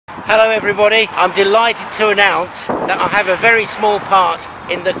Hello everybody, I'm delighted to announce that I have a very small part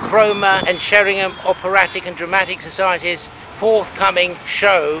in the Cromer and Sheringham Operatic and Dramatic Society's forthcoming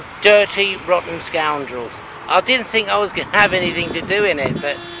show, Dirty Rotten Scoundrels. I didn't think I was going to have anything to do in it,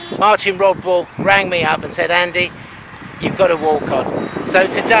 but Martin Rodwell rang me up and said, Andy, you've got to walk on. So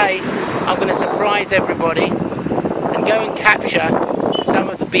today I'm going to surprise everybody and go and capture some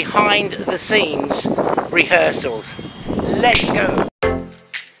of the behind the scenes rehearsals. Let's go!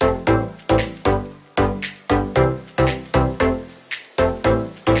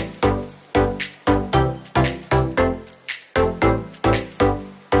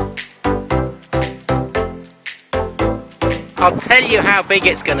 I'll tell you how big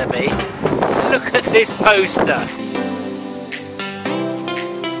it's going to be. Look at this poster.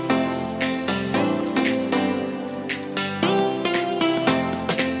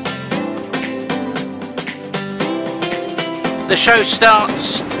 The show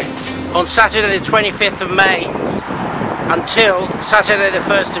starts on Saturday the 25th of May until Saturday the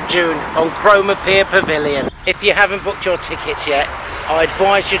 1st of June on Cromer Pier Pavilion. If you haven't booked your tickets yet, I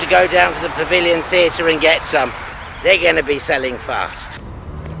advise you to go down to the Pavilion Theatre and get some. They're going to be selling fast.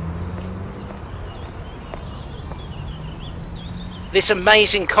 This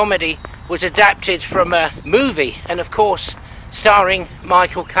amazing comedy was adapted from a movie and of course starring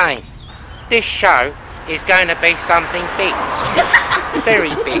Michael Caine. This show is going to be something big. Very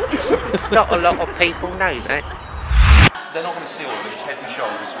big. Not a lot of people know that. They're not going to see all of it. It's head and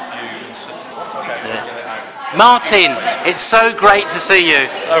shoulders with you and sort of, okay, Yeah. get it out. Martin, it's so great to see you.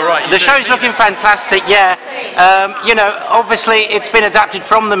 Oh right. The show's looking fantastic, yeah. You know, obviously it's been adapted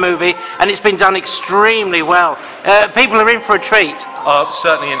from the movie and it's been done extremely well. People are in for a treat.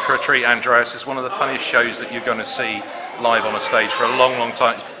 Certainly in for a treat, Andreas. It's one of the funniest shows that you're going to see live on a stage for a long, long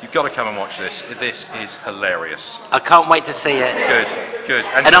time. You've got to come and watch this. This is hilarious. I can't wait to see it. Good, good.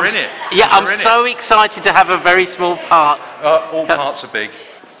 And And you're I'm, in it. yeah, I'm You're in so excited to have a very small part. all parts are big.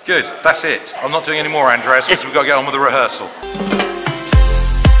 Good, that's it. I'm not doing any more, Andreas, because we've got to get on with the rehearsal.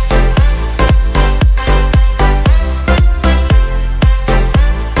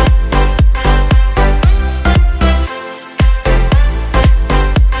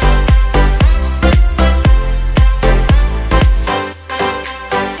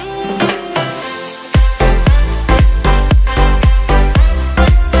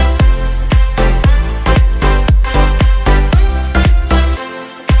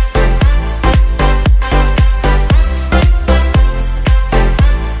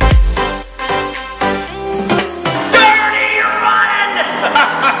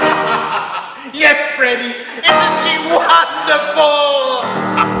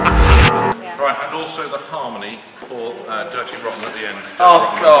 Right, and also the harmony for Dirty Rotten at the end. Oh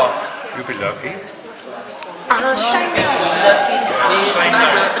God! You'll be lucky. Don't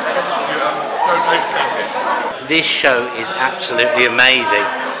overthink it. This show is absolutely amazing.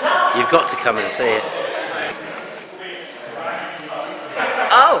 You've got to come and see it.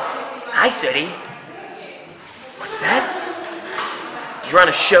 Oh, hi, Sooty. What's that? You run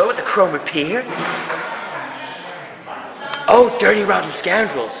a show at the Cromer Pier? Oh, Dirty Rotten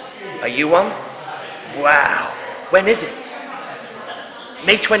Scoundrels. Are you one? Wow. When is it?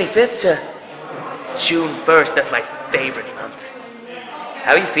 May 25th to June 1st. That's my favorite month.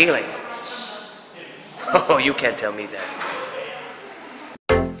 How are you feeling? Oh, you can't tell me that.